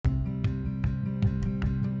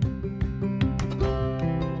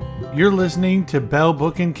You're listening to Bell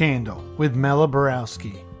Book and Candle with Mela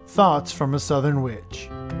Borowski. Thoughts from a Southern Witch.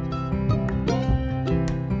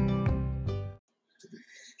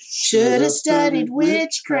 Should have studied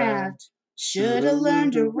witchcraft. Should have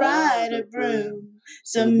learned to ride a broom.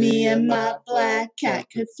 So me and my black cat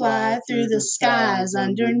could fly through the skies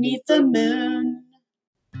underneath the moon.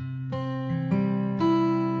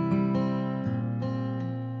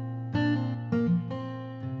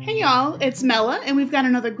 Hey y'all, it's Mela, and we've got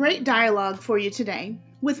another great dialogue for you today.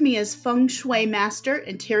 With me is Feng Shui master,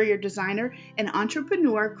 interior designer, and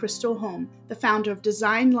entrepreneur Crystal Holm, the founder of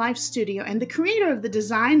Design Life Studio and the creator of the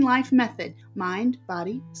Design Life method, Mind,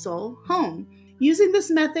 Body, Soul, Home. Using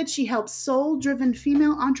this method, she helps soul-driven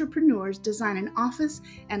female entrepreneurs design an office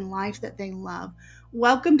and life that they love.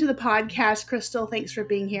 Welcome to the podcast, Crystal. Thanks for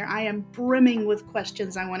being here. I am brimming with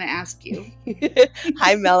questions I want to ask you.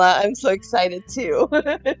 Hi, Mela. I'm so excited too.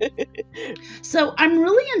 So I'm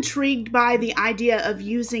really intrigued by the idea of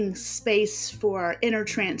using space for inner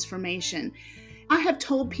transformation. I have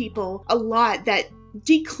told people a lot that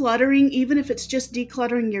decluttering, even if it's just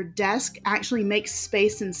decluttering your desk, actually makes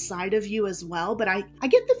space inside of you as well. But I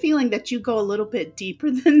get the feeling that you go a little bit deeper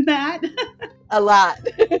than that. A lot.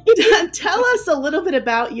 Tell us a little bit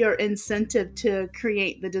about your incentive to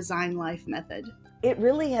create the Design Life method. It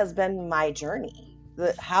really has been my journey.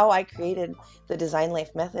 How I created the Design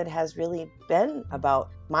Life method has really been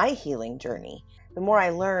about my healing journey. The more I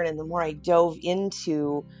learned and the more I dove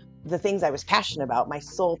into the things I was passionate about, my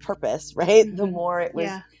soul purpose, right? Mm-hmm. The more it was,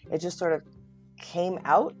 It just sort of came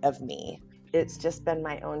out of me. It's just been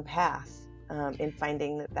my own path in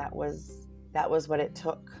finding that was what it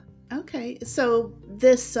took. Okay, so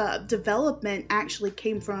this development actually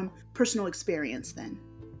came from personal experience then?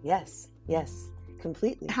 Yes,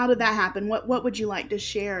 completely. How did that happen? What would you like to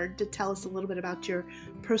share to tell us a little bit about your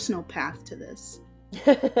personal path to this?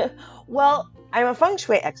 Well, I'm a feng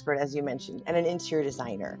shui expert, as you mentioned, and an interior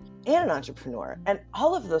designer and an entrepreneur. And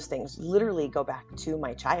all of those things literally go back to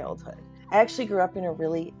my childhood. I actually grew up in a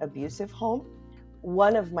really abusive home.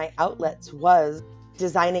 One of my outlets was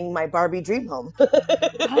designing my Barbie dream home.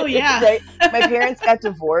 Oh, yeah. Right? My parents got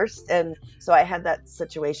divorced. And so I had that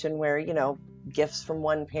situation where, gifts from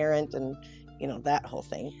one parent and, that whole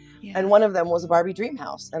thing. Yeah. And one of them was a Barbie dream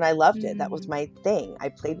house. And I loved it. That was my thing. I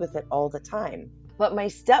played with it all the time. But my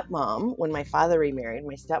stepmom, when my father remarried,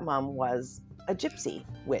 my stepmom was a gypsy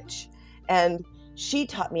witch. And she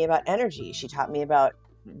taught me about energy. She taught me about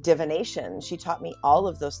divination. She taught me all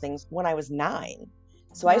of those things when I was 9.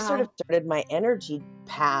 So wow. I sort of started my energy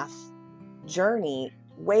path journey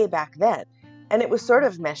way back then. And it was sort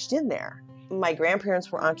of meshed in there. My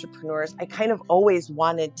grandparents were entrepreneurs. I kind of always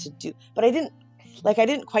wanted to do, but I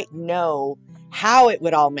didn't quite know how it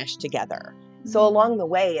would all mesh together. So along the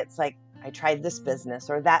way, it's like, I tried this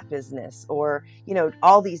business or that business or,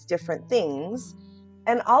 all these different things.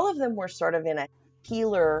 And all of them were sort of in a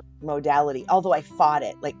healer modality, although I fought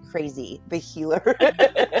it like crazy, the healer.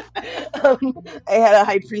 I had a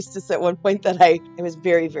high priestess at one point that I was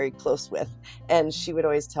very, very close with. And she would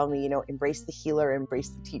always tell me, embrace the healer, embrace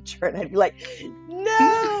the teacher. And I'd be like, no,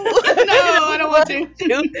 I don't want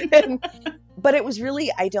to. But it was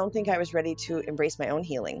really, I don't think I was ready to embrace my own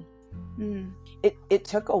healing. It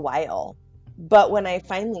took a while, but when I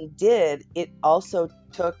finally did, it also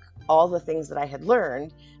took all the things that I had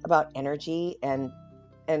learned about energy and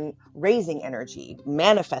raising energy,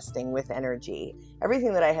 manifesting with energy,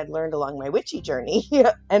 everything that I had learned along my witchy journey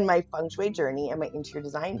and my feng shui journey and my interior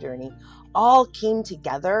design journey all came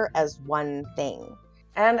together as one thing.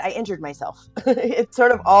 And I injured myself. It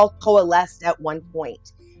sort of all coalesced at one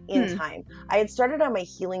point in time. I had started on my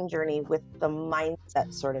healing journey with the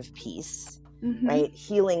mindset sort of piece, right?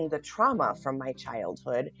 Healing the trauma from my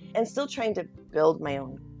childhood and still trying to build my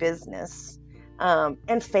own business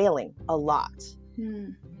and failing a lot.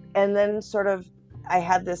 And then sort of I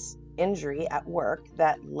had this injury at work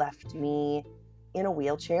that left me in a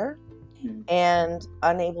wheelchair and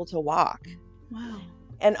unable to walk. Wow.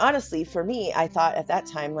 And honestly, for me, I thought at that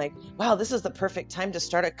time, like, wow, this is the perfect time to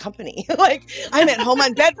start a company. Like, I'm at home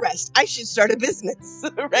on bed rest. I should start a business,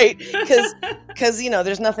 right? Because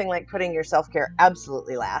there's nothing like putting your self-care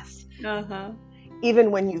absolutely last.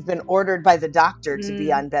 Even when you've been ordered by the doctor to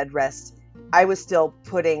be on bed rest, I was still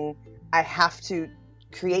I have to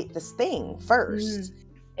create this thing first.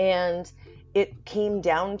 And it came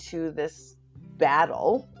down to this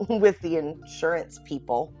battle with the insurance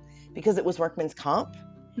people because it was workman's comp.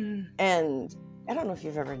 And I don't know if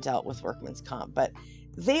you've ever dealt with workman's comp, but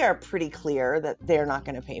they are pretty clear that they're not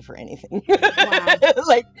going to pay for anything. Wow.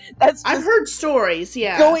 Like, that's just, I've heard stories,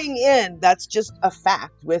 yeah. going in, that's just a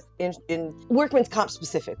fact with in workman's comp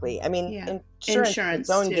specifically. I mean, Yeah. insurance is its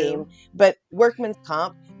own too. game, but workman's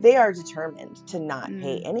comp, they are determined to not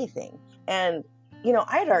pay Mm. anything. And, you know,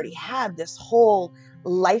 I had already had this whole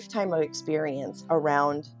lifetime of experience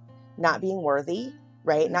around not being worthy,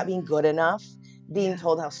 right? Not being good enough, being Yeah.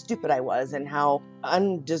 told how stupid I was and how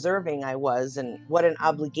undeserving I was and what an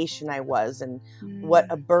obligation I was and what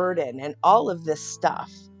a burden and all of this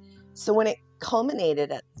stuff. So when it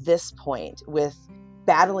culminated at this point with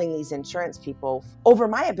battling these insurance people over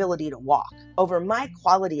my ability to walk, over my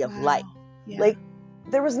quality of Wow. life, Yeah. like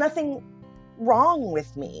there was nothing wrong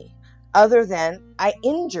with me other than I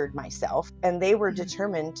injured myself, and they were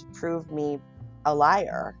determined to prove me a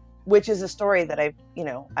liar, which is a story that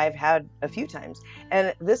I've had a few times. And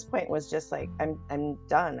at this point was just like, I'm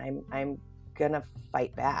done. I'm gonna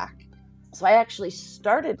fight back. So I actually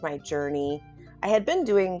started my journey. I had been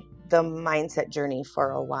doing the mindset journey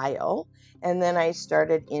for a while, and then I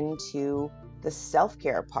started into the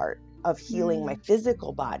self-care part of healing my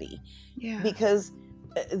physical body, Yeah. because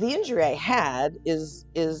the injury I had is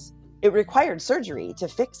it required surgery to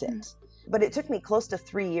fix it. But it took me close to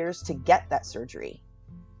 3 years to get that surgery.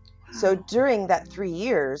 So Wow. during that 3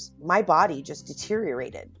 years, my body just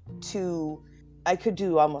deteriorated to, I could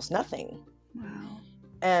do almost nothing. Wow.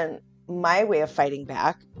 And my way of fighting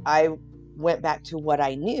back, I went back to what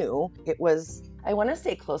I knew. It was, I want to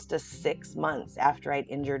say close to 6 months after I'd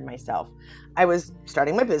injured myself. I was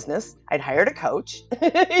starting my business. I'd hired a coach,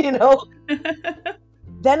 you know.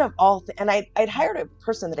 Then of all, and I'd hired a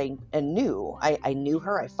person that I knew. I knew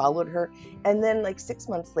her, I followed her. And then like 6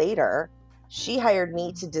 months later, she hired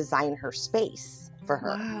me to design her space for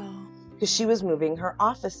her Wow. because she was moving her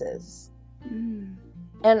offices. Mm.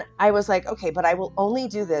 And I was like, okay, but I will only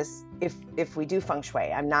do this if we do feng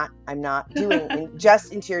shui. I'm not doing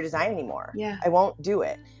just interior design anymore. Yeah. I won't do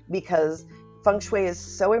it because feng shui is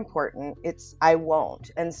so important. I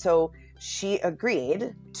won't. And so she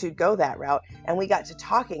agreed to go that route, and we got to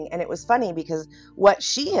talking, and it was funny because what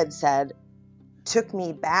she had said took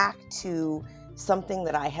me back to something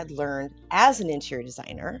that I had learned as an interior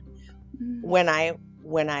designer when I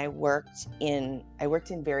worked in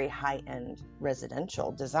very high-end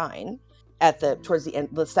residential design towards the end,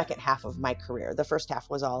 the second half of my career. The first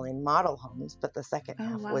half was all in model homes, but the second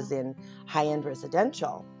half was in high-end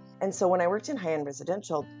residential. And so when I worked in high-end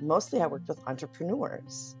residential, mostly I worked with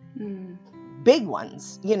entrepreneurs. Big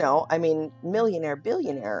ones, you know, I mean, millionaire,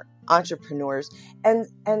 billionaire entrepreneurs, and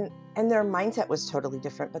their mindset was totally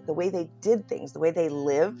different, but the way they did things, the way they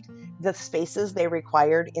lived, the spaces they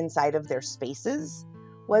required inside of their spaces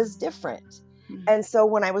was different. And so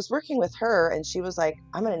when I was working with her, and she was like,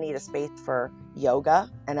 I'm going to need a space for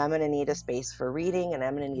yoga, and I'm going to need a space for reading, and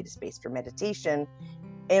I'm going to need a space for meditation,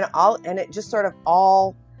 and it just sort of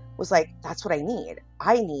all was like, that's what I need.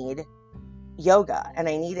 I need yoga, and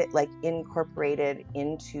I need it like incorporated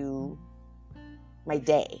into my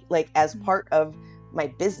day, like as part of my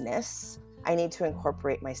business. I need to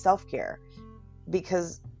incorporate my self-care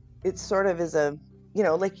because it sort of is a, you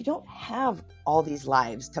know, like you don't have all these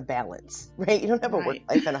lives to balance, right? You don't have a work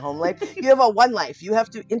life and a home life. You have a one life. You have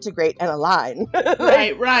to integrate and align.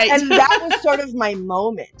 Right. And that was sort of my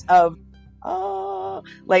moment of,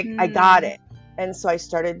 I got it. And so I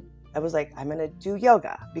was like, I'm going to do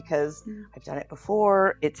yoga because I've done it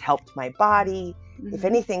before. It's helped my body. If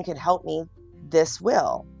anything could help me, this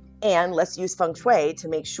will. And let's use feng shui to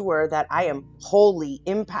make sure that I am wholly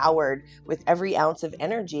empowered with every ounce of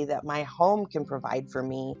energy that my home can provide for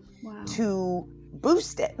me to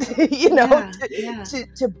boost it,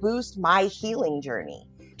 to boost my healing journey.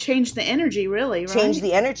 Change the energy, really, right? Change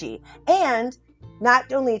the energy. And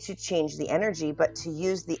not only to change the energy, but to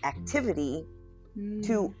use the activity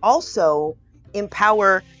to also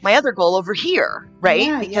empower my other goal over here,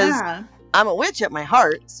 right? Because I'm a witch at my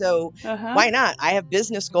heart, so why not? I have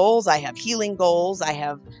business goals, I have healing goals, I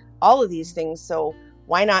have all of these things, so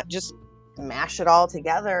why not just mash it all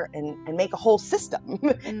together and make a whole system?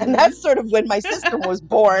 And that's sort of when my system was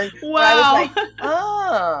born. Wow. Where I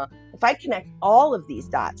was like, if I connect all of these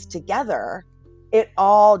dots together, it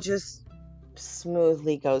all just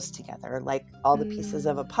smoothly goes together, like all the pieces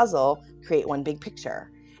of a puzzle create one big picture.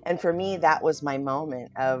 And for me, that was my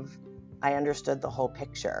moment of, I understood the whole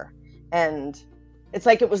picture. And it's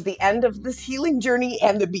like it was the end of this healing journey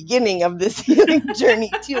and the beginning of this healing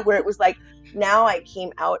journey too, where it was like, now I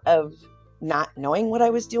came out of not knowing what I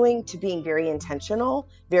was doing to being very intentional,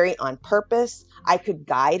 very on purpose. I could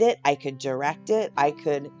guide it, I could direct it, I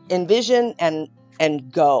could envision and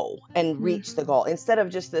and go and reach the goal instead of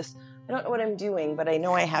just this, I don't know what I'm doing, but I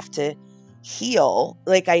know I have to heal.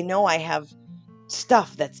 Like, I know I have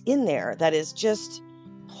stuff that's in there that is just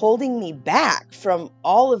holding me back from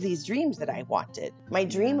all of these dreams that I wanted. My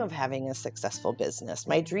dream of having a successful business,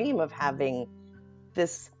 my dream of having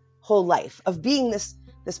this whole life, of being this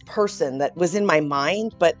person that was in my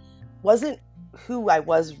mind, but wasn't who I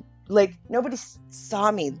was. Like, nobody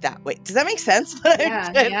saw me that way. Does that make sense?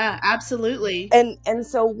 Yeah, absolutely. And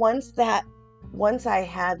so once I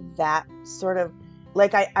had that sort of,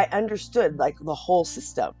 like, I understood like the whole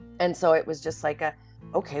system. And so it was just like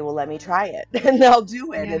okay, well, let me try it and I'll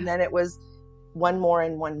do it. Yeah. And then it was one more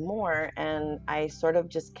and one more. And I sort of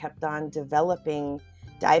just kept on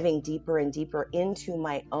diving deeper and deeper into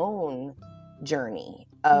my own journey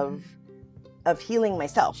of healing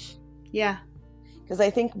myself. Yeah. Because I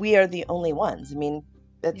think we are the only ones. I mean,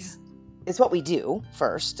 it's what we do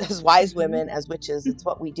first. As wise women, as witches, it's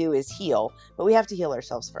what we do is heal. But we have to heal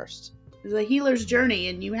ourselves first. It's a healer's journey,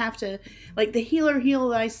 and you have to, like the healer,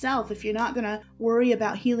 heal thyself. If you're not going to worry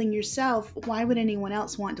about healing yourself, why would anyone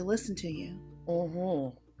else want to listen to you?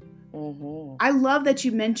 I love that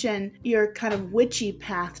you mentioned your kind of witchy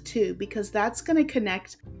path too, because that's going to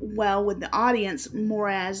connect well with the audience more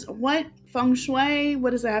as what feng shui,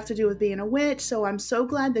 what does that have to do with being a witch? So I'm so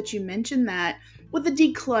glad that you mentioned that with the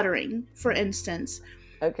decluttering, for instance.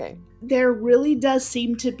 Okay. There really does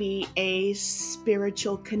seem to be a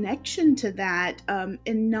spiritual connection to that,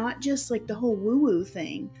 and not just like the whole woo-woo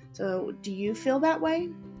thing. So do you feel that way?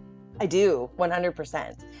 I do,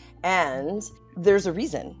 100%. And there's a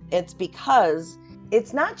reason. It's because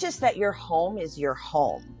it's not just that your home is your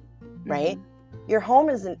home, right? Your home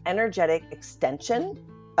is an energetic extension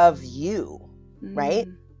of you, right?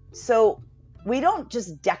 So we don't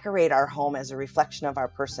just decorate our home as a reflection of our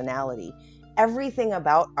personality. Everything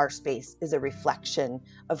about our space is a reflection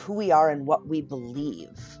of who we are and what we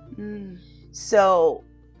believe. So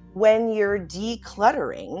when you're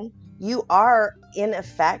decluttering, you are in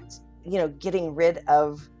effect, getting rid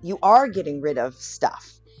of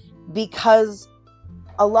stuff. Because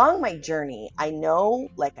along my journey, I know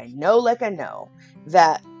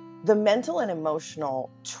that the mental and emotional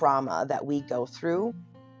trauma that we go through,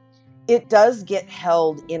 it does get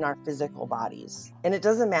held in our physical bodies. And it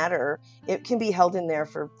doesn't matter. It can be held in there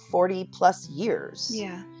for 40 plus years.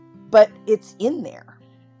 Yeah. But it's in there.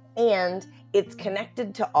 And it's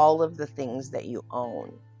connected to all of the things that you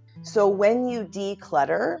own. So when you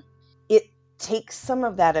declutter, it takes some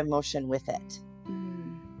of that emotion with it.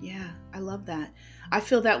 Yeah, I love that. I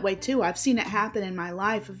feel that way too. I've seen it happen in my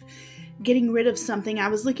life of getting rid of something. I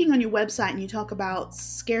was looking on your website and you talk about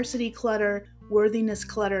scarcity clutter, worthiness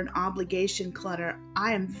clutter, and obligation clutter.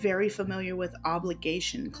 I am very familiar with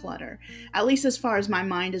obligation clutter, at least as far as my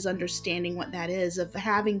mind is understanding what that is, of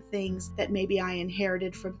having things that maybe I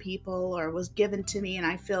inherited from people or was given to me, and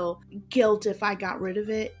I feel guilt if I got rid of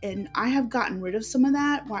it. And I have gotten rid of some of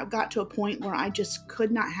that, where I got to a point where I just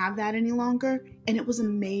could not have that any longer. And it was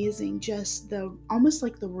amazing, just almost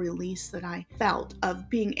like the release that I felt of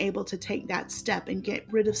being able to take that step and get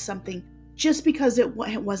rid of something just because it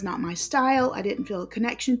was not my style. I didn't feel a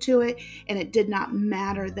connection to it, and it did not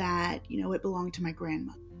matter that, it belonged to my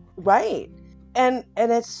grandmother. Right. And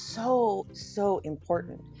it's so, so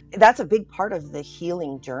important. That's a big part of the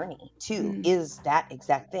healing journey too, is that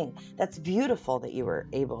exact thing. That's beautiful that you were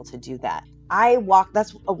able to do that.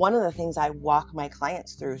 That's one of the things I walk my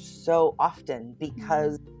clients through so often,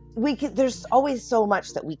 because there's always so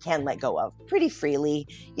much that we can let go of pretty freely,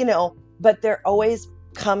 but there always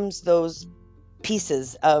comes those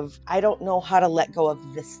pieces of, I don't know how to let go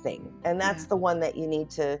of this thing. And that's the one that you need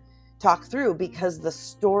to talk through, because the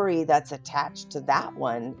story that's attached to that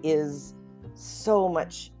one is so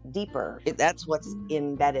much deeper. That's what's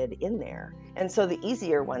embedded in there. And so the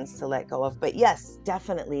easier ones to let go of. But yes,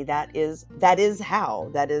 definitely that is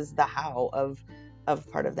the how of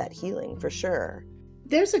part of that healing, for sure.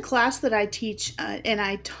 There's a class that I teach, and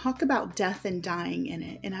I talk about death and dying in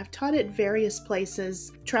it. And I've taught it various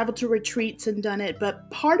places, traveled to retreats and done it.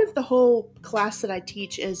 But part of the whole class that I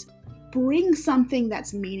teach is bring something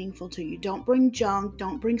that's meaningful to you. Don't bring junk.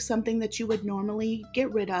 Don't bring something that you would normally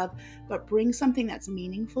get rid of, but bring something that's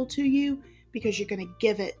meaningful to you, because you're going to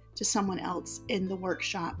give it to someone else in the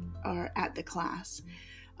workshop or at the class.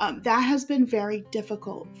 That has been very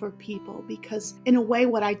difficult for people, because in a way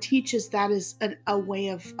what I teach is a way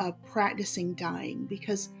of practicing dying,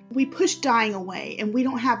 because we push dying away and we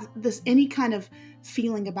don't have any kind of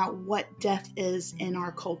feeling about what death is in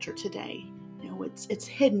our culture today. It's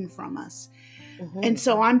hidden from us. And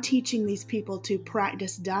so I'm teaching these people to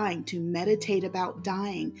practice dying, to meditate about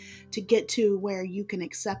dying, to get to where you can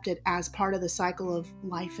accept it as part of the cycle of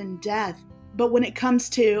life and death. But when it comes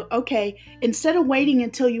to, okay, instead of waiting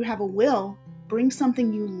until you have a will, bring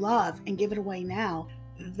something you love and give it away now.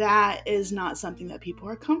 That is not something that people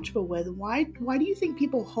are comfortable with. Why do you think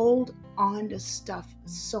people hold on to stuff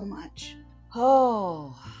so much?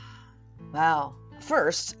 Oh, wow.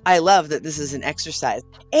 First, I love that this is an exercise,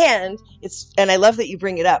 and I love that you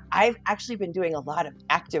bring it up. I've actually been doing a lot of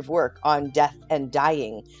active work on death and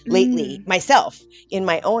dying lately myself in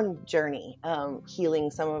my own journey,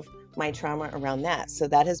 healing some of my trauma around that. So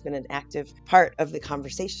that has been an active part of the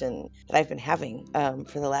conversation that I've been having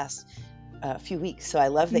for the last few weeks. So I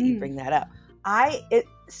love that you bring that up.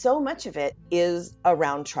 So much of it is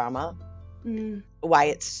around trauma, why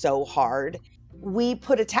it's so hard. We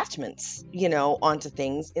put attachments, onto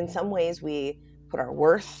things. In some ways, we put our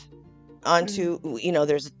worth onto,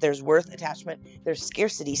 there's worth attachment, there's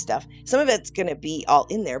scarcity stuff. Some of it's going to be all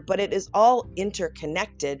in there, but it is all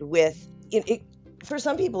interconnected with it. For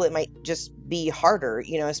some people, it might just be harder,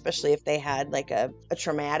 especially if they had like a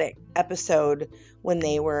traumatic episode when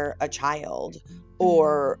they were a child,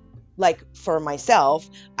 or like for myself,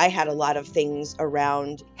 I had a lot of things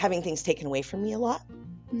around having things taken away from me a lot.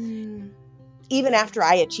 Even after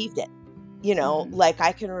I achieved it, like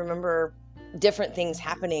I can remember different things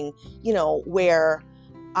happening, where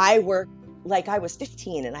I worked, like I was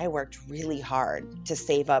 15 and I worked really hard to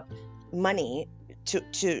save up money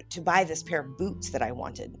to buy this pair of boots that I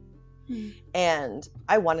wanted. And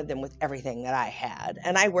I wanted them with everything that I had.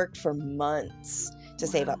 And I worked for months to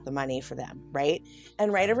save up the money for them, right?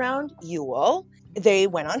 And right around Yule, they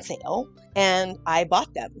went on sale and I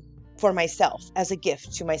bought them for myself as a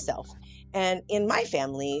gift to myself. And in my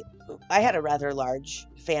family, I had a rather large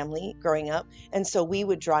family growing up. And so we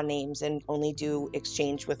would draw names and only do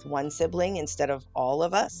exchange with one sibling instead of all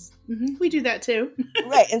of us. We do that too.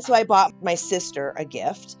 Right. And so I bought my sister a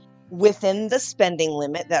gift within the spending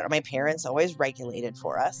limit that my parents always regulated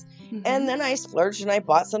for us. And then I splurged and I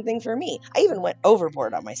bought something for me. I even went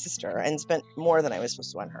overboard on my sister and spent more than I was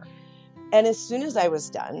supposed to on her. And as soon as I was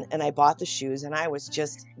done and I bought the shoes, and I was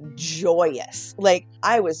just joyous, like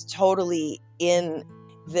I was totally in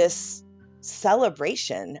this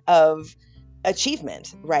celebration of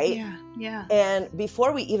achievement, right? Yeah. And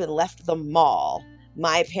before we even left the mall,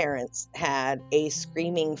 my parents had a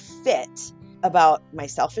screaming fit about my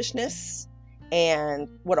selfishness and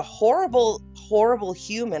what a horrible, horrible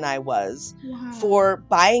human I was for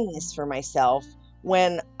buying this for myself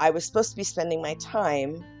when I was supposed to be spending my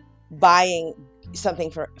time buying something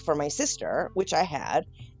for my sister, which I had.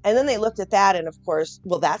 And then they looked at that and of course,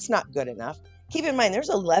 well, that's not good enough. Keep in mind, there's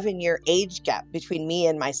an 11-year age gap between me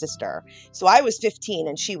and my sister. So I was 15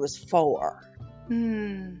 and she was 4.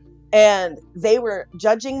 And they were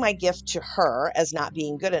judging my gift to her as not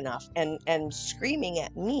being good enough and screaming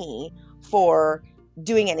at me for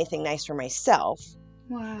doing anything nice for myself.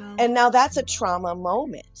 Wow. And now that's a trauma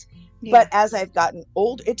moment. But as I've gotten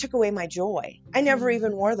old, it took away my joy. I never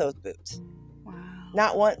even wore those boots. Wow.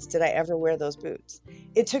 Not once did I ever wear those boots.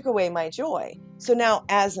 It took away my joy. So now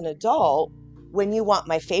as an adult, when you want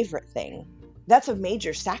my favorite thing, that's a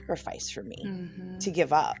major sacrifice for me to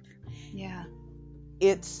give up. Yeah.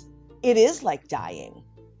 It is like dying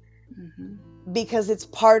because it's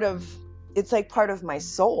part of my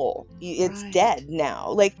soul. It's dead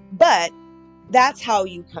now. But that's how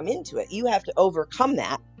you come into it. You have to overcome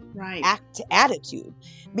that attitude,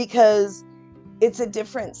 because it's a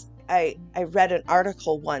difference. I read an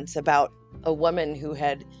article once about a woman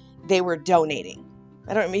they were donating.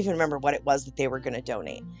 I don't even remember what it was that they were going to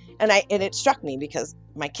donate. And it struck me because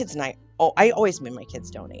my kids and I always made my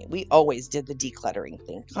kids donate. We always did the decluttering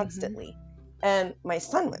thing constantly. And my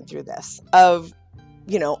son went through this of,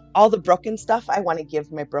 all the broken stuff. I want to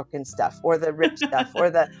give my broken stuff, or the ripped stuff, or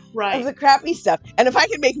the crappy stuff. And if I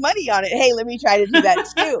can make money on it, hey, let me try to do that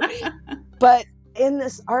too. But in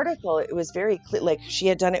this article, it was very clear, like she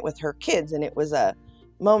had done it with her kids, and it was a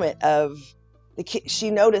moment of she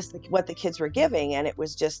noticed what the kids were giving, and it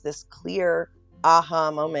was just this clear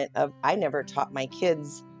aha moment of, I never taught my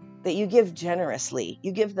kids that you give generously.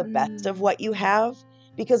 You give the best of what you have,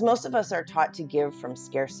 because most of us are taught to give from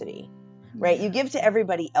scarcity, right? You give to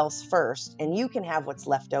everybody else first, and you can have what's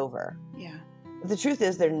left over. Yeah. But the truth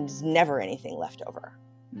is there's never anything left over,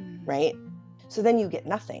 right? So then you get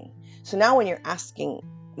nothing. So now when you're asking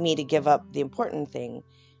me to give up the important thing,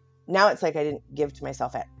 now it's like I didn't give to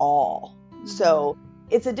myself at all. So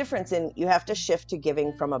it's a difference in, you have to shift to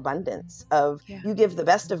giving from abundance of you give the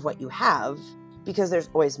best of what you have, because there's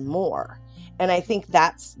always more. And I think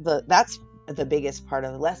that's the biggest part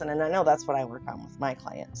of the lesson. And I know that's what I work on with my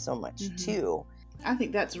clients so much too. I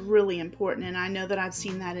think that's really important. And I know that I've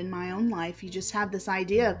seen that in my own life. You just have this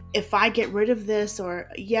idea of, if I get rid of this, or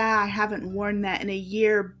I haven't worn that in a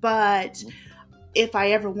year, but if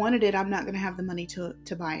I ever wanted it, I'm not going to have the money to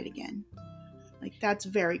buy it again. Like, that's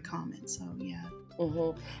very common. So, yeah.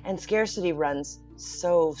 And scarcity runs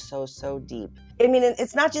so deep. I mean,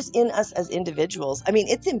 it's not just in us as individuals. I mean,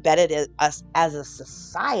 it's embedded in us as a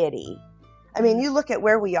society. I mean, you look at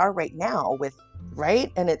where we are right now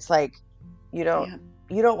right? And it's like, you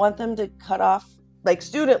don't want them to cut off like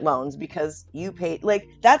student loans because you paid, like,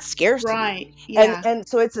 that's scarcity. Right. Yeah. And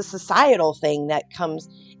so it's a societal thing that comes,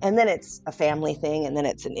 and then it's a family thing, and then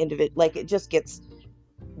it's an individual, like, it just gets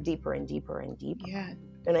deeper and deeper and deeper. Yeah.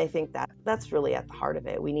 And I think that's really at the heart of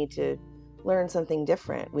it. We need to learn something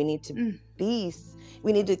different. We need to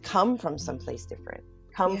we need to come from someplace different,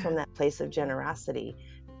 from that place of generosity.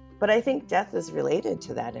 But I think death is related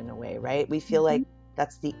to that in a way, right? We feel like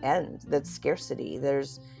that's the end, that's scarcity.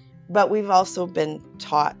 But we've also been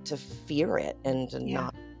taught to fear it and to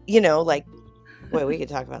not, like, boy, we could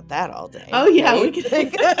talk about that all day. Oh yeah, right? we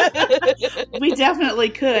could. We definitely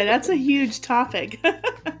could. That's a huge topic.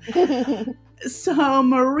 So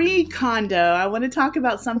Marie Kondo, I want to talk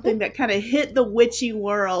about something that kind of hit the witchy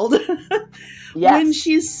world. Yes. When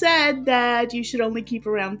she said that you should only keep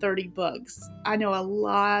around 30 books. I know a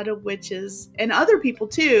lot of witches, and other people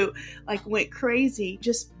too, like, went crazy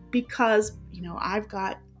just because, I've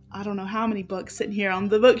got, I don't know how many books sitting here on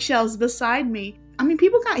the bookshelves beside me. I mean,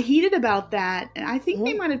 people got heated about that, and I think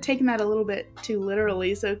they might have taken that a little bit too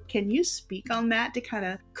literally. So can you speak on that to kind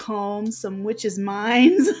of calm some witches'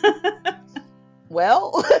 minds?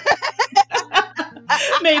 Well,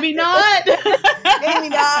 maybe not. Maybe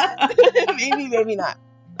not. Maybe not.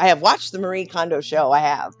 I have watched the Marie Kondo show. I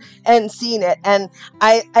have, and seen it, and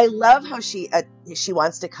I love how she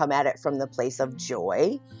wants to come at it from the place of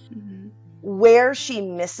joy. Where she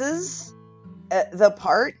misses the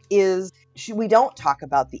part is we don't talk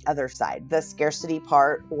about the other side, the scarcity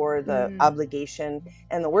part, or the obligation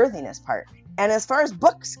and the worthiness part. And as far as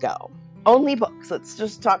books go, only books. Let's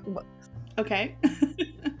just talk books. Okay.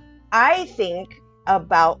 I think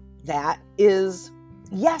about that is,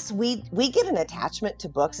 yes, we get an attachment to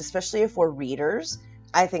books, especially if we're readers.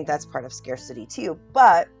 I think that's part of scarcity too.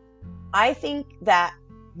 But I think that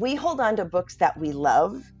we hold on to books that we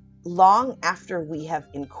love long after we have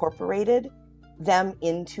incorporated them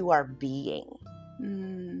into our being.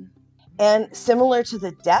 And similar to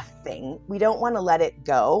the death thing, we don't want to let it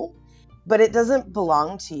go, but it doesn't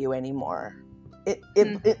belong to you anymore.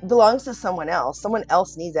 It belongs to someone else. Someone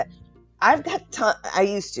else needs it. I've got I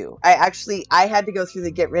used to. I had to go through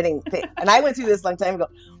the get rid of thing. And I went through this a long time ago.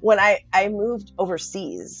 When I moved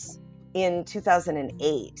overseas in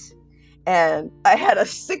 2008, and I had a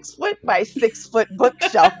 6-foot by 6-foot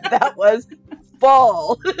bookshelf that was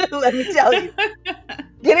full. Let me tell you.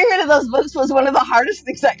 Getting rid of those books was one of the hardest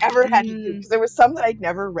things I ever had to do, because there were some that I'd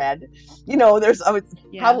never read. There's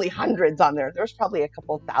probably hundreds on there. There's probably a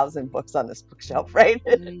couple thousand books on this bookshelf, right?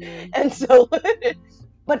 And so,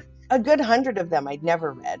 but a good 100 of them I'd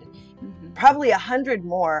never read. Probably 100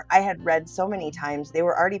 more I had read so many times, they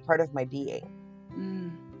were already part of my being.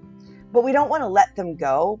 But we don't want to let them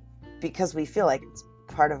go because we feel like it's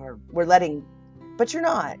part of we're letting, but you're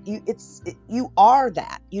not. You are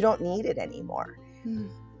that. You don't need it anymore.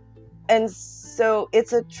 And so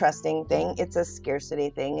it's a trusting thing. It's a scarcity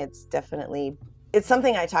thing. It's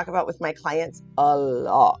something I talk about with my clients a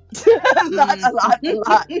lot. Not a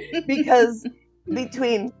lot. Because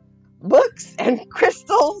between books and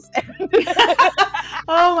crystals and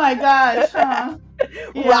oh my gosh. Huh?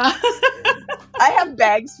 Rocks. I have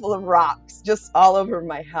bags full of rocks just all over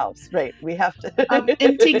my house. Right. We have to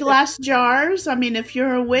empty glass jars. I mean, if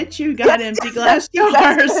you're a witch, you got empty glass jars.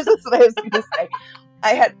 That's what I was going to say.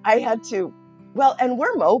 I had to. Well, and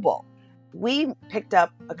we're mobile. We picked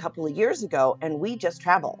up a couple of years ago, and we just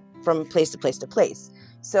travel from place to place to place.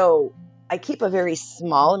 So I keep a very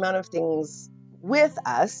small amount of things with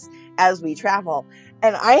us as we travel.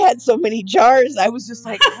 And I had so many jars. I was just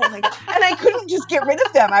like, oh my God. And I couldn't just get rid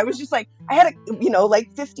of them. I was just like, I had,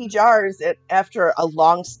 like 50 jars after a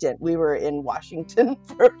long stint. We were in Washington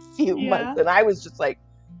for a few months. And I was just like,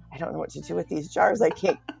 I don't know what to do with these jars. I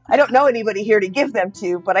don't know anybody here to give them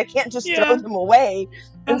to, but I can't just throw them away.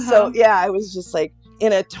 And so, I was just like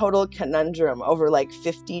in a total conundrum over like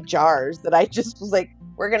 50 jars that I just was like,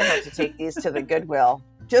 we're going to have to take these to the Goodwill.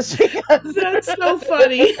 Just because. That's so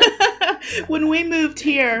funny. When we moved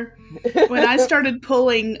here, When I started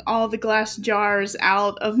pulling all the glass jars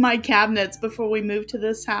out of my cabinets before we moved to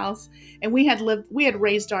this house, and we had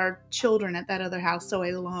raised our children at that other house, so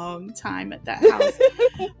a long time at that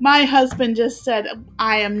house. My husband just said,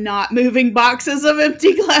 I am not moving boxes of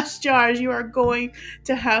empty glass jars. You are going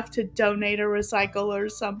to have to donate or recycle or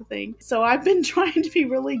something. So I've been trying to be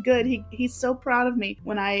really good. He's so proud of me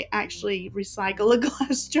when I actually recycle a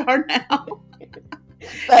glass jar now.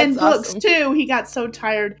 And books awesome. too. He got so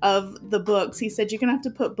tired of the books. He said, you're going to have to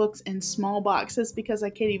put books in small boxes because I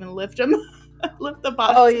can't even lift them. Lift the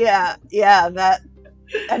box. Oh, yeah. Yeah, that.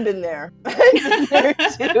 I've been there. I've been there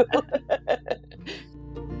too.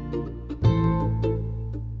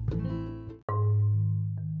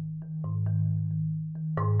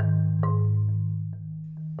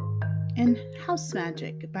 In House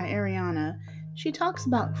Magic by Ariana, she talks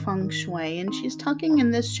about feng shui, and she's talking in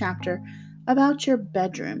this chapter about your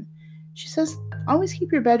bedroom. She says, always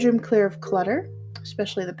keep your bedroom clear of clutter,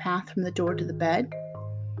 especially the path from the door to the bed.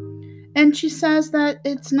 And she says that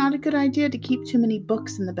it's not a good idea to keep too many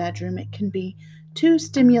books in the bedroom. It can be too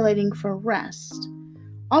stimulating for rest.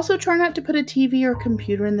 Also, try not to put a TV or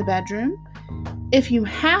computer in the bedroom. If you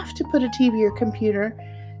have to put a TV or computer,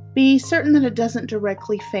 be certain that it doesn't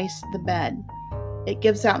directly face the bed. It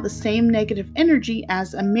gives out the same negative energy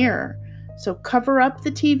as a mirror. So cover up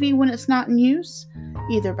the TV when it's not in use,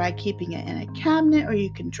 either by keeping it in a cabinet or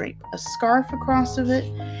you can drape a scarf across of it,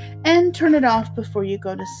 and turn it off before you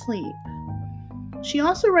go to sleep. She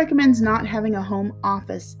also recommends not having a home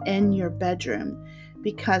office in your bedroom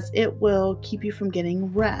because it will keep you from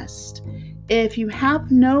getting rest. If you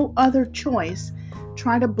have no other choice,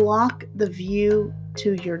 try to block the view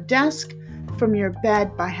to your desk from your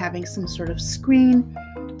bed by having some sort of screen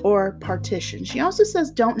or partition. She also says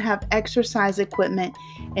don't have exercise equipment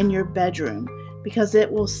in your bedroom because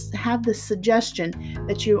it will have the suggestion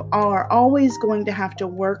that you are always going to have to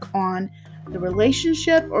work on the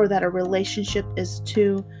relationship or that a relationship is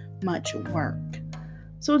too much work.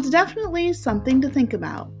 So it's definitely something to think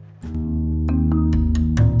about.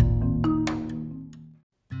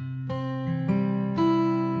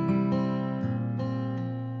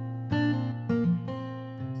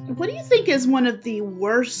 What do you think is one of the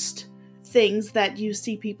worst things that you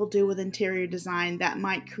see people do with interior design that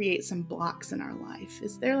might create some blocks in our life?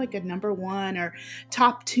 Is there like a number one or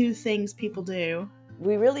top two things people do?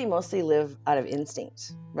 We really mostly live out of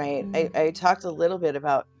instinct, right? I talked a little bit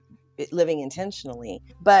about living intentionally,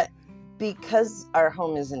 but because our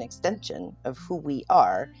home is an extension of who we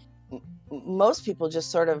are, most people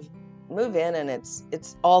just sort of move in and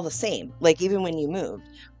it's all the same. Like even when you moved,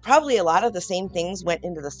 probably a lot of the same things went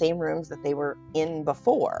into the same rooms that they were in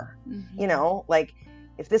before. You know, like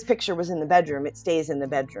if this picture was in the bedroom, it stays in the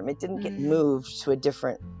bedroom. It didn't get moved to a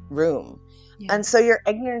different room. And so your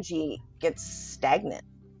energy gets stagnant,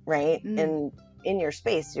 right? And in your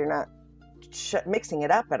space, you're not mixing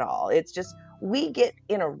it up at all. It's just, we get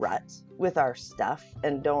in a rut with our stuff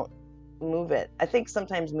and don't move it. I think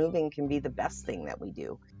sometimes moving can be the best thing that we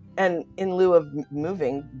do. And in lieu of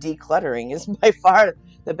moving, decluttering is by far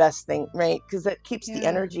the best thing, right? Because that keeps the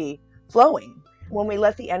energy flowing. When we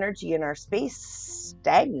let the energy in our space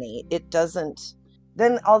stagnate, it doesn't,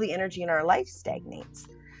 then all the energy in our life stagnates.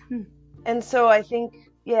 And so I think,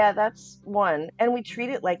 yeah, that's one. And we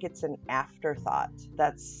treat it like it's an afterthought.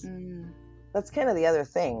 That's kind of the other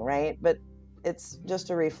thing, right? But it's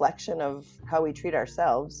just a reflection of how we treat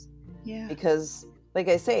ourselves. Yeah. Because, like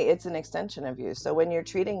I say, it's an extension of you. So when you're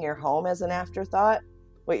treating your home as an afterthought,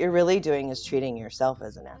 what you're really doing is treating yourself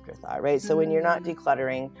as an afterthought, right? So when you're not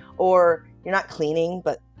decluttering or you're not cleaning,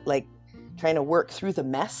 but like trying to work through the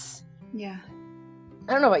mess. Yeah.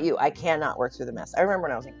 I don't know about you. I cannot work through the mess. I remember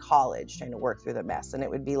when I was in college trying to work through the mess, and it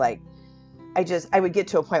would be like, I would get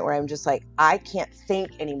to a point where I'm just like, I can't think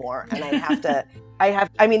anymore. And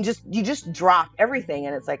you just drop everything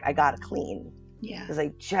and it's like, I got to clean. Yeah. Because I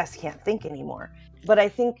just can't think anymore. But I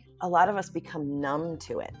think a lot of us become numb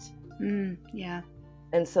to it. Yeah.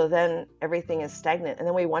 And so then everything is stagnant. And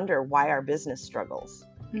then we wonder why our business struggles.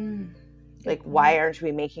 Like, why aren't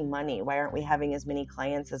we making money? Why aren't we having as many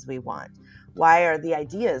clients as we want? Why are the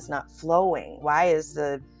ideas not flowing? Why is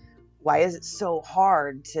it so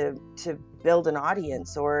hard to build an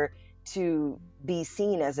audience or to be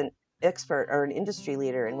seen as an expert or an industry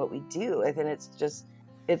leader in what we do? I think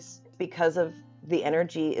it's because of the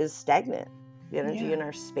energy is stagnant. The energy in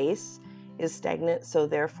our space is stagnant. So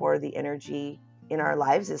therefore the energy in our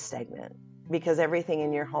lives is stagnant, because everything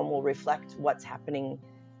in your home will reflect what's happening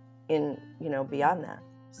in, beyond that.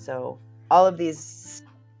 So all of these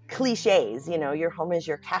cliches, your home is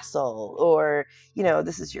your castle, or,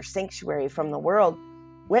 this is your sanctuary from the world.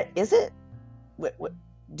 what is it? What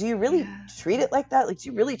do you really treat it like that? Like, do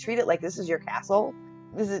you really treat it like this is your castle?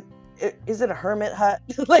 Is it a hermit hut?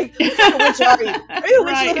 Like, which are you? Are you a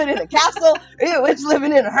witch living in a castle? Are you a witch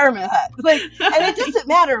living in a hermit hut? Like, and it doesn't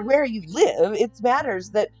matter where you live. It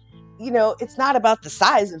matters that, it's not about the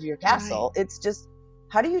size of your castle. Right. It's just,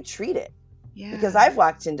 how do you treat it? Yeah. Because I've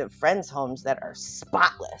walked into friends' homes that are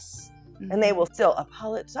spotless, and they will still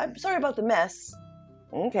apologize. I'm sorry about the mess.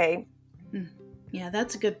 Okay. Yeah,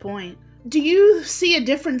 that's a good point. Do you see a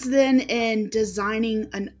difference then in designing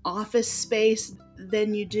an office space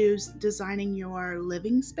than you do designing your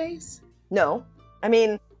living space? No. I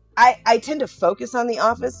mean, I tend to focus on the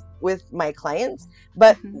office with my clients,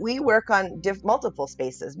 but we work on multiple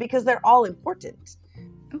spaces because they're all important.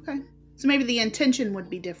 Okay. So maybe the intention would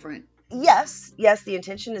be different. Yes, the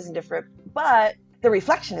intention is different, but the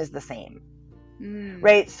reflection is the same.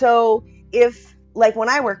 Right? So if, like when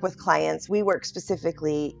I work with clients, we work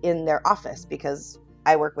specifically in their office because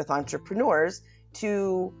I work with entrepreneurs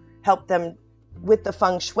to help them with the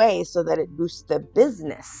feng shui so that it boosts the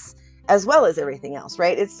business as well as everything else,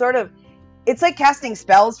 right? It's like casting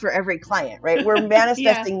spells for every client, right? We're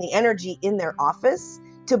manifesting the energy in their office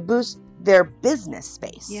to boost their business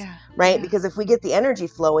space, right? Yeah. Because if we get the energy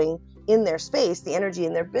flowing in their space, the energy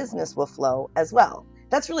in their business will flow as well.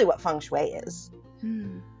 That's really what feng shui is.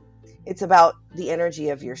 It's about the energy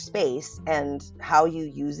of your space and how you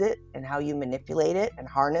use it and how you manipulate it and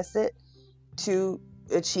harness it to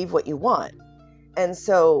achieve what you want. And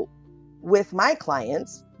so with my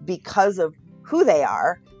clients, because of who they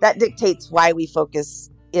are, that dictates why we focus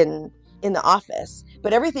in the office.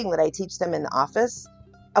 But everything that I teach them in the office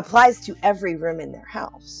applies to every room in their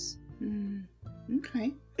house.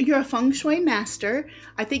 Okay. You're a feng shui master.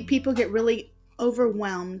 I think people get really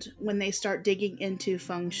overwhelmed when they start digging into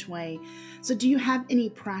feng shui. So do you have any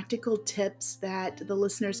practical tips that the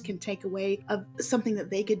listeners can take away of something that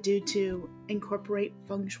they could do to incorporate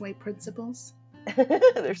feng shui principles?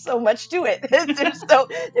 There's so much to it.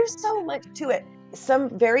 There's so much to it.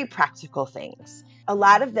 Some very practical things. A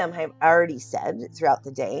lot of them I've already said throughout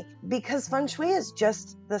the day, because feng shui is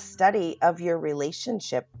just the study of your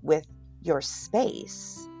relationship with your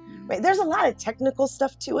space. Right? There's a lot of technical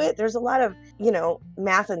stuff to it. There's a lot of,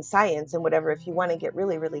 math and science and whatever if you want to get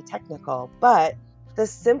really, really technical. But the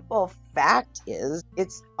simple fact is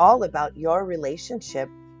it's all about your relationship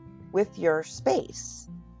with your space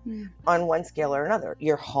on one scale or another.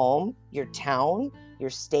 Your home, your town, your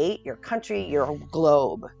state, your country, your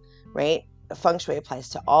globe, right? Feng shui applies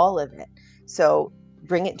to all of it. So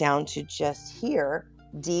bring it down to just here.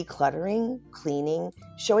 Decluttering, cleaning,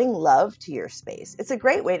 showing love to your space. It's a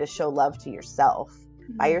great way to show love to yourself.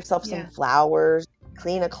 Buy yourself some flowers,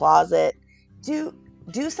 clean a closet, do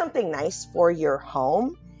something nice for your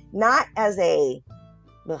home, not as I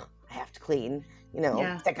have to clean,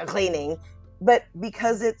 stick a cleaning, but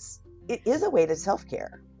because it is a way to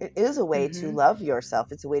self-care. It is a way to love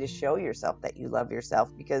yourself. It's a way to show yourself that you love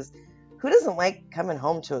yourself, because who doesn't like coming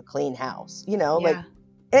home to a clean house?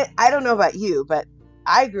 I don't know about you, but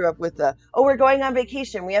I grew up with we're going on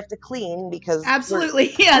vacation, we have to clean because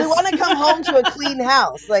absolutely, yes, we want to come home to a clean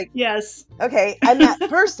house. Like, yes, okay, I'm that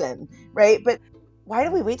person, right? But why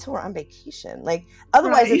do we wait till we're on vacation? Like,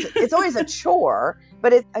 otherwise, it's always a chore.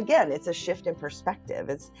 But it's a shift in perspective.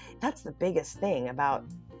 That's the biggest thing about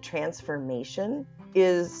transformation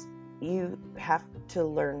is you have to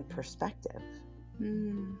learn perspective.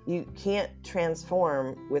 You can't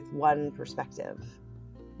transform with one perspective.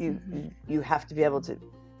 You have to be able to,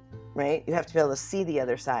 right? You have to be able to see the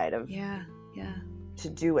other side of to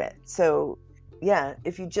do it. So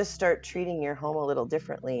if you just start treating your home a little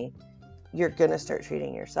differently, you're going to start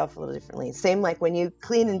treating yourself a little differently. Same like when you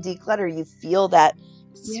clean and declutter, you feel that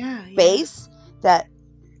space, that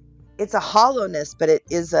it's a hollowness, but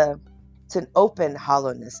it's an open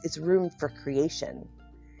hollowness. It's room for creation.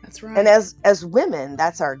 That's right. And as women,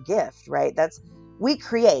 that's our gift, right? We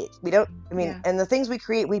create. And the things we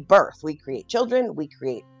create, we birth. We create children, we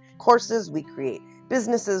create courses, we create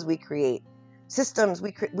businesses, we create systems,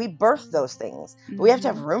 we birth those things. But we have to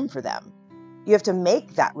have room for them. You have to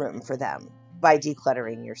make that room for them by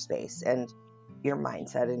decluttering your space and your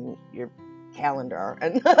mindset and your calendar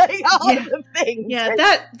and all the things. Yeah,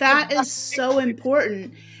 that is so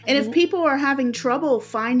important. And if people are having trouble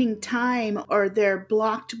finding time or they're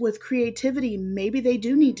blocked with creativity, maybe they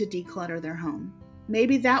do need to declutter their home.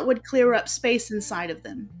 Maybe that would clear up space inside of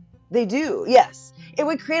them. They do, yes. It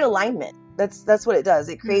would create alignment. That's what it does.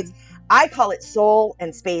 It creates, I call it soul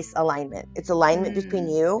and space alignment. It's alignment between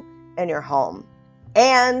you and your home.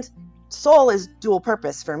 And soul is dual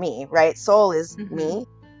purpose for me, right? Soul is me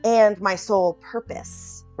and my soul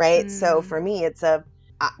purpose. right? So for me,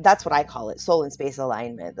 that's what I call it, soul and space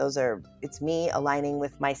alignment. It's me aligning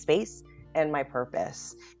with my space and my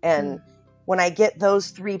purpose. And when I get those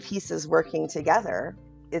three pieces working together,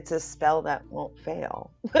 it's a spell that won't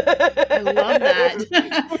fail. I love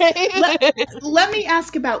that. Let me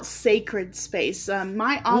ask about sacred space.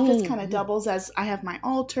 My office kind of doubles as I have my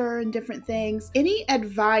altar and different things. Any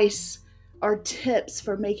advice or tips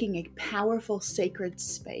for making a powerful sacred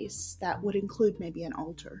space that would include maybe an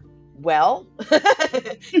altar? Well,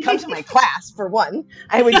 come to my class for one.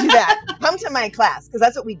 I would do that. Come to my class, because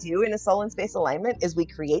that's what we do in a soul and space alignment is we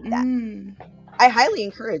create that. I highly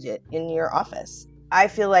encourage it in your office. I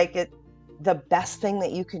feel like the best thing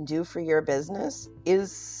that you can do for your business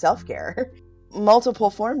is self-care. Multiple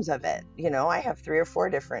forms of it. I have 3 or 4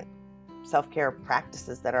 different self-care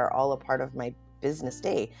practices that are all a part of my business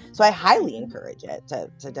day. So I highly encourage it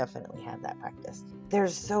to definitely have that practice.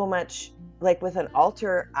 There's so much, like with an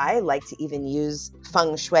altar, I like to even use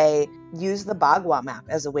feng shui, use the Bagua map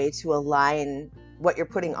as a way to align what you're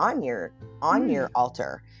putting on your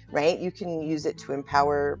altar, right? You can use it to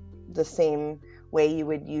empower the same way you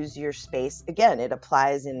would use your space. Again, it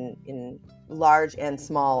applies in large and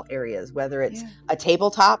small areas, whether it's a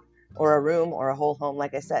tabletop or a room or a whole home,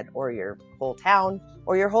 like I said, or your whole town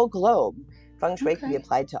or your whole globe. Feng shui can be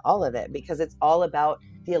applied to all of it because it's all about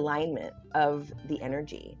the alignment of the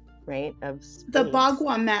energy, right? Of space. The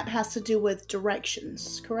Bagua map has to do with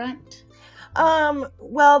directions, correct?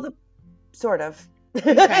 Well, sort of.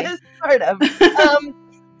 Okay. Sort of.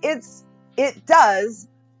 It does,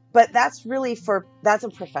 but that's a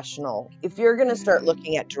professional. If you're going to start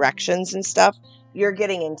looking at directions and stuff, you're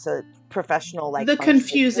getting into professional, like the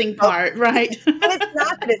confusing part, right? And it's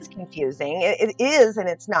not that it's confusing. It is, and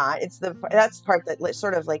it's not. That's the part that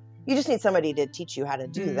sort of like you just need somebody to teach you how to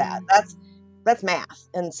do that. That's math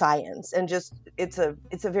and science, and just it's a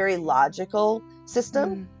very logical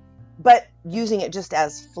system. But using it just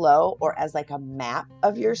as flow or as like a map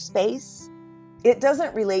of your space, it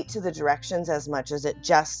doesn't relate to the directions as much as it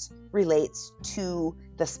just relates to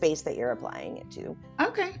the space that you're applying it to.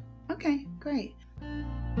 Okay, great.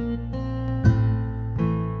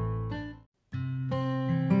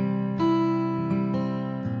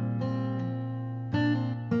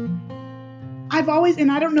 I've always,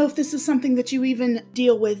 and I don't know if this is something that you even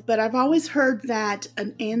deal with, but I've always heard that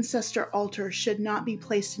an ancestor altar should not be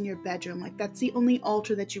placed in your bedroom. Like that's the only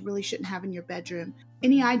altar that you really shouldn't have in your bedroom.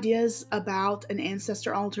 Any ideas about an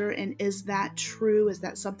ancestor altar, and is that true? Is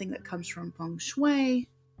that something that comes from feng shui?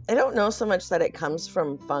 I don't know so much that it comes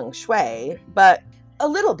from feng shui, but a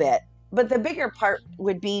little bit. But the bigger part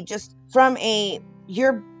would be just from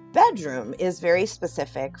your bedroom is very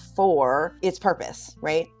specific for its purpose,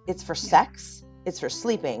 right? It's for sex, it's for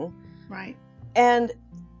sleeping. Right. And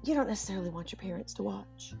you don't necessarily want your parents to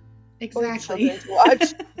watch. Exactly. Or your children to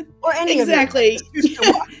watch. Or any of your sisters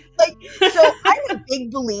to watch. So I'm a big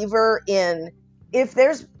believer in if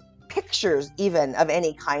there's pictures even of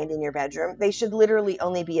any kind in your bedroom, they should literally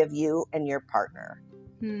only be of you and your partner.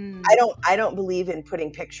 I don't believe in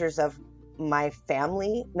putting pictures of my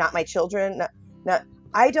family, not my children.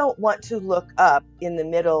 I don't want to look up in the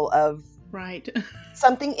middle of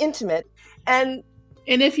something intimate. And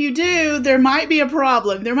if you do, there might be a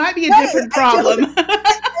problem. There might be a different problem.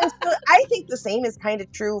 And so I think the same is kind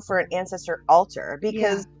of true for an ancestor altar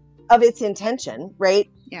because of its intention, right?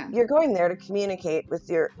 Yeah. You're going there to communicate with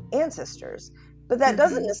your ancestors. But that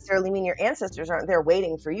doesn't necessarily mean your ancestors aren't there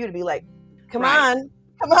waiting for you to be like, come on,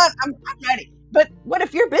 I'm ready. But what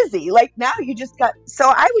if you're busy? Like now you just so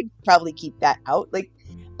I would probably keep that out.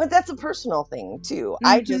 But that's a personal thing too.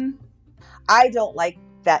 I don't like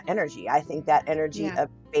that energy. I think that energy of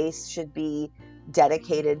space should be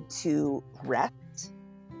dedicated to rest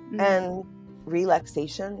and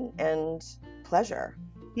relaxation and pleasure.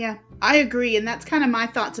 Yeah, I agree. And that's kind of my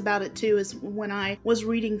thoughts about it too, is when I was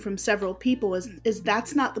reading from several people is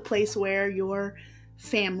that's not the place where your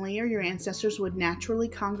family or your ancestors would naturally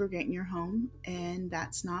congregate in your home, and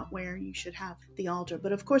that's not where you should have the altar.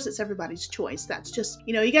 But of course, it's everybody's choice. That's just,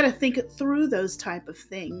 you got to think it through those type of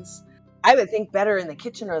things. I would think better in the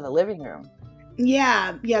kitchen or the living room.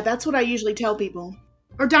 Yeah, that's what I usually tell people.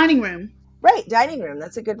 Or dining room. Right, dining room.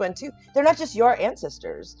 That's a good one too. They're not just your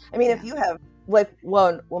ancestors. I mean, if you have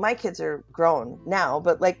my kids are grown now,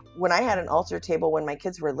 but like when I had an altar table when my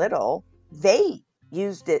kids were little, they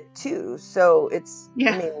used it too. So it's,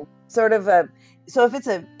 I mean, sort of so if it's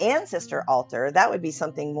an ancestor altar, that would be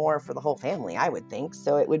something more for the whole family, I would think.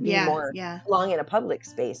 So it would be more belong in a public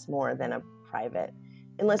space more than a private,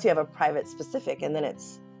 unless you have a private specific, and then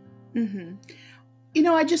it's.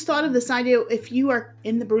 I just thought of this idea. If you are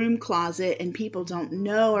in the broom closet and people don't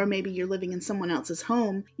know, or maybe you're living in someone else's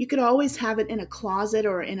home, you could always have it in a closet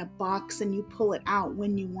or in a box, and you pull it out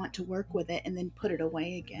when you want to work with it and then put it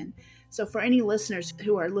away again. So for any listeners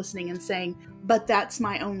who are listening and saying, but that's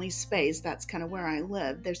my only space, that's kind of where I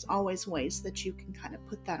live, there's always ways that you can kind of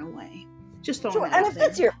put that away. Just throwing that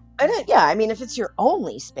out there. And if it's your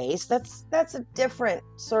only space, that's a different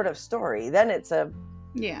sort of story. Then it's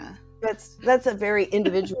that's a very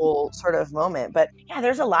individual sort of moment. But yeah,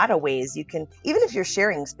 there's a lot of ways you can, even if you're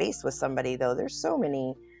sharing space with somebody, though, there's so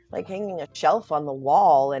many, like hanging a shelf on the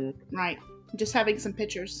wall and right, just having some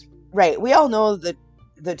pictures. Right. We all know the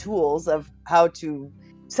tools of how to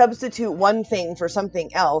substitute one thing for something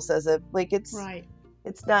else it's right.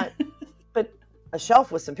 It's not, but a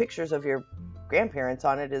shelf with some pictures of your grandparents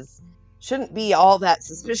on it shouldn't be all that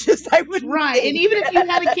suspicious, I would right think. And even if you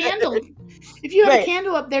had a candle, a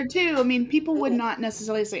candle up there too, I mean, people would not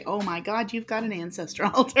necessarily say, oh my God, you've got an ancestor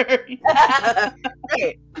altar.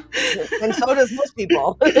 Right. And so does most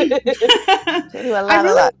people. I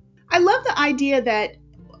love the idea that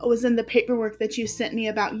was in the paperwork that you sent me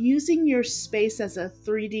about using your space as a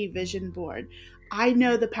 3D vision board. I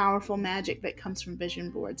know the powerful magic that comes from vision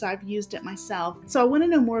boards. I've used it myself. So I want to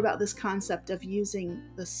know more about this concept of using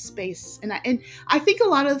the space. And I think a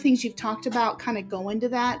lot of the things you've talked about kind of go into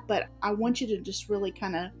that, but I want you to just really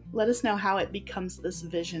kind of let us know how it becomes this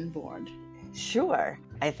vision board. Sure.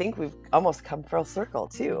 I think we've almost come full circle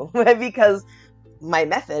too, because my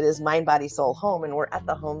method is mind, body, soul, home, and we're at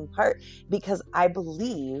the home part because I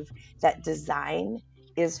believe that design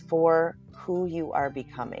is for who you are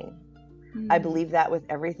becoming. I believe that with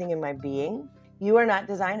everything in my being. You are not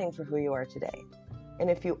designing for who you are today. And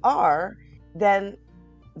if you are, then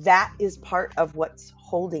that is part of what's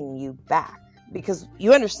holding you back. Because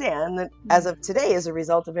you understand that as of today is a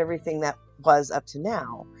result of everything that was up to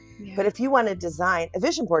now. Yeah. But if you want to design, a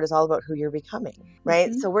vision board is all about who you're becoming,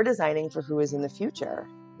 right? Mm-hmm. So we're designing for who is in the future.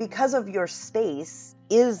 Because of your space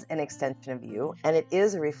is an extension of you, and it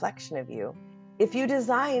is a reflection of you. If you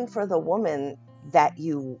design for the woman that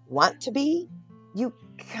you want to be, you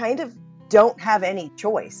kind of don't have any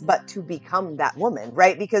choice but to become that woman,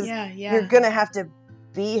 right? Because you're going to have to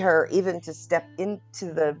be her even to step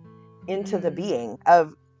into the being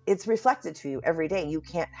of, it's reflected to you every day. You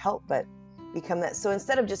can't help but become that. So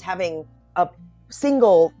instead of just having a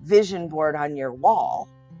single vision board on your wall,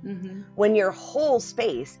 when your whole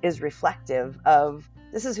space is reflective of,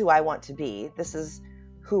 this is who I want to be, this is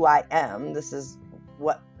who I am, this is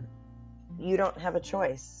what, you don't have a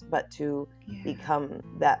choice but to become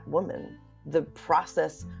that woman. The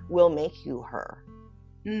process will make you her.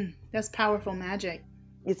 That's powerful magic.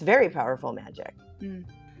 It's very powerful magic.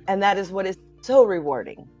 And that is what is so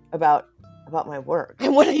rewarding about my work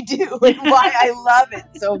and what I do and why I love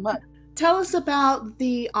it so much. Tell us about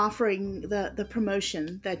the offering, the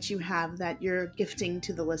promotion that you have that you're gifting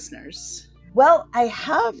to the listeners. Well, I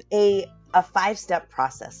have a 5-step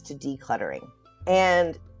process to decluttering.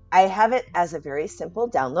 And I have it as a very simple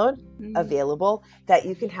download available that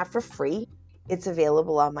you can have for free. It's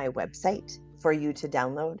available on my website for you to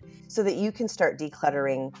download so that you can start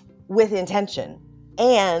decluttering with intention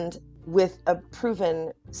and with a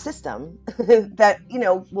proven system that,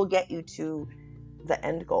 will get you to the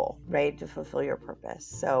end goal, right? To fulfill your purpose.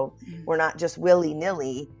 So we're not just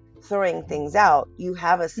willy-nilly throwing things out. You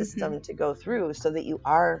have a system to go through so that you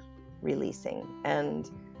are releasing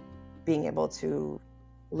and being able to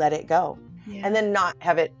let it go and then not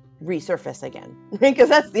have it resurface again. Because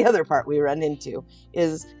that's the other part we run into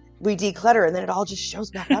is we declutter and then it all just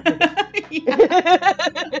shows back up again.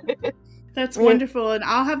 That's wonderful. And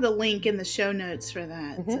I'll have the link in the show notes for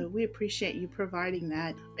that. So we appreciate you providing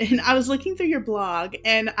that. And I was looking through your blog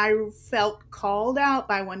and I felt called out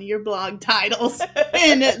by one of your blog titles.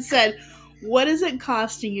 And it said, what is it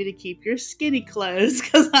costing you to keep your skinny clothes?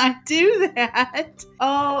 Because I do that.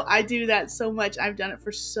 Oh, I do that so much. I've done it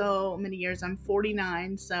for so many years. I'm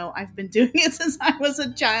 49, so I've been doing it since I was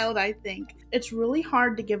a child, I think. It's really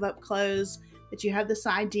hard to give up clothes that you have this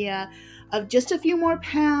idea of just a few more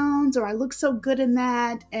pounds, or I look so good in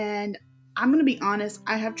that. And I'm going to be honest,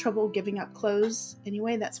 I have trouble giving up clothes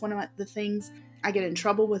anyway. That's one of the things. I get in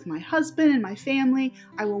trouble with my husband and my family.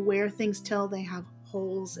 I will wear things till they have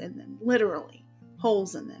holes in them, literally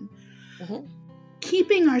holes in them.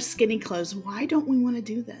 Keeping our skinny clothes, why don't we want to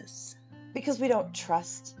do this? Because we don't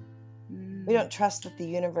trust. We don't trust that the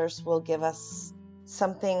universe will give us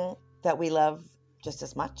something that we love just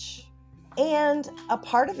as much. And a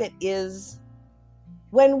part of it is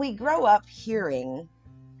when we grow up hearing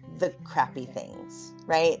the crappy things,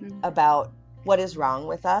 right? About what is wrong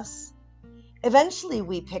with us. eventually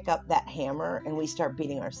we pick up that hammer and we start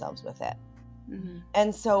beating ourselves with it. Mm-hmm.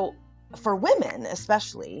 And so for women,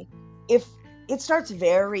 especially, if it starts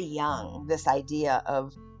very young, this idea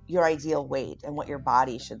of your ideal weight and what your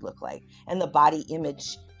body should look like, and the body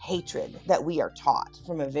image hatred that we are taught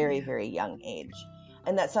from a very, very young age,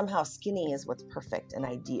 and that somehow skinny is what's perfect and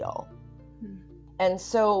ideal. And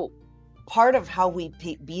so part of how we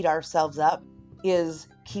beat ourselves up is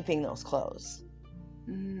keeping those clothes,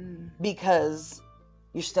 because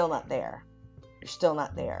you're still not there. You're still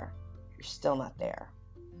not there. You're still not there.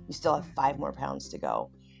 You still have 5 more pounds to go.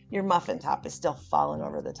 Your muffin top is still falling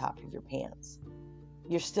over the top of your pants.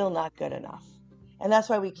 You're still not good enough. And that's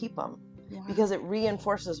why we keep them, because it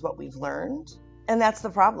reinforces what we've learned. And that's the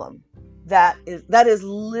problem. That is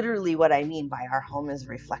literally what I mean by our home is a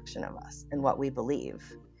reflection of us and what we believe.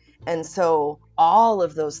 And so all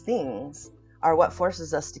of those things are what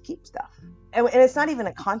forces us to keep stuff. And it's not even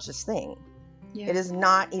a conscious thing. Yeah. It is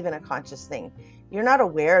not even a conscious thing. You're not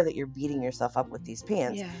aware that you're beating yourself up with these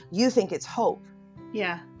pants. Yeah. You think it's hope.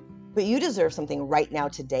 Yeah. But you deserve something right now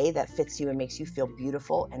today that fits you and makes you feel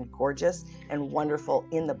beautiful and gorgeous and wonderful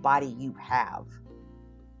in the body you have.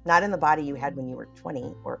 Not in the body you had when you were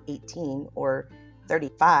 20 or 18 or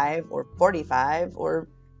 35 or 45 or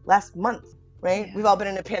last month, right? Yeah. We've all been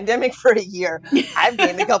in a pandemic for a year. I've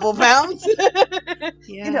gained a couple pounds.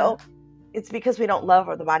 Yeah. You know, it's because we don't love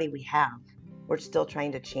the body we have. We're still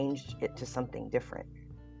trying to change it to something different.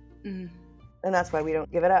 And that's why we don't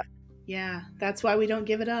give it up. Yeah, that's why we don't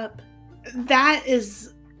give it up. That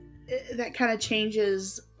kind of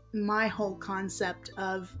changes my whole concept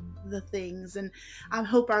of the things. And I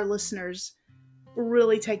hope our listeners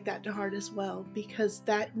really take that to heart as well, because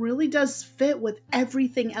that really does fit with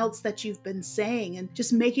everything else that you've been saying, and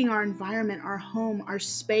just making our environment, our home, our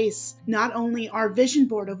space, not only our vision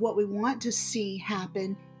board of what we want to see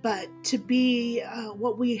happen, but to be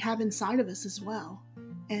what we have inside of us as well.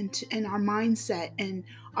 And our mindset and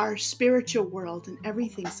our spiritual world and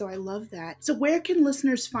everything. So I love that. So where can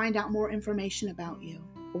listeners find out more information about you?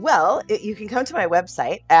 Well, you can come to my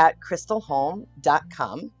website at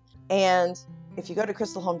crystalhome.com. And if you go to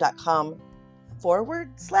crystalhome.com /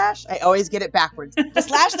 I always get it backwards. The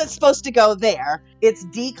slash that's supposed to go there, it's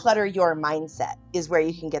Declutter Your Mindset is where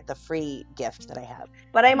you can get the free gift that I have.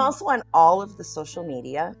 But I'm also on all of the social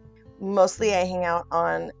media. Mostly I hang out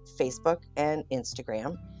on Facebook and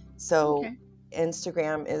Instagram. So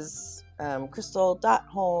Instagram is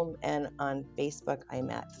crystal.home, and on Facebook I'm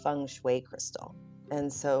at Feng Shui Crystal.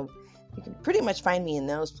 And so you can pretty much find me in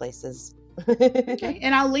those places. Okay.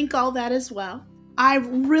 And I'll link all that as well. I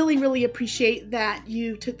really, really appreciate that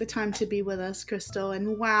you took the time to be with us, Crystal.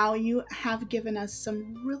 And wow, you have given us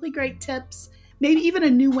some really great tips. Maybe even a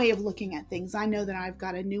new way of looking at things. I know that I've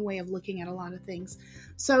got a new way of looking at a lot of things.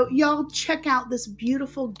 So y'all check out this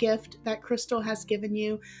beautiful gift that Crystal has given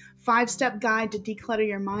you, 5-step guide to declutter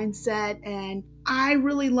your mindset. And I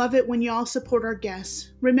really love it when y'all support our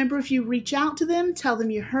guests. Remember, if you reach out to them, tell them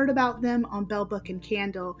you heard about them on Bell Book and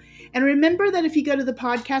Candle. And remember that if you go to the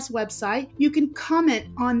podcast website, you can comment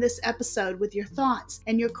on this episode with your thoughts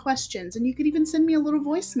and your questions. And you could even send me a little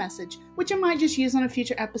voice message, which I might just use on a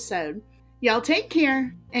future episode. Y'all take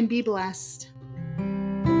care and be blessed.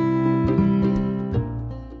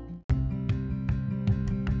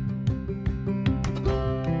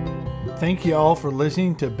 Thank you all for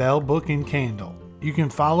listening to Bell Book and Candle. You can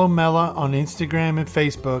follow Mela on Instagram and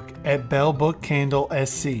Facebook at Bell Book Candle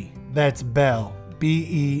SC. That's Bell,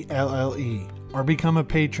 Belle, or become a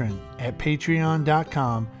patron at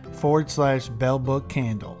patreon.com / Bell Book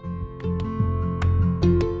Candle.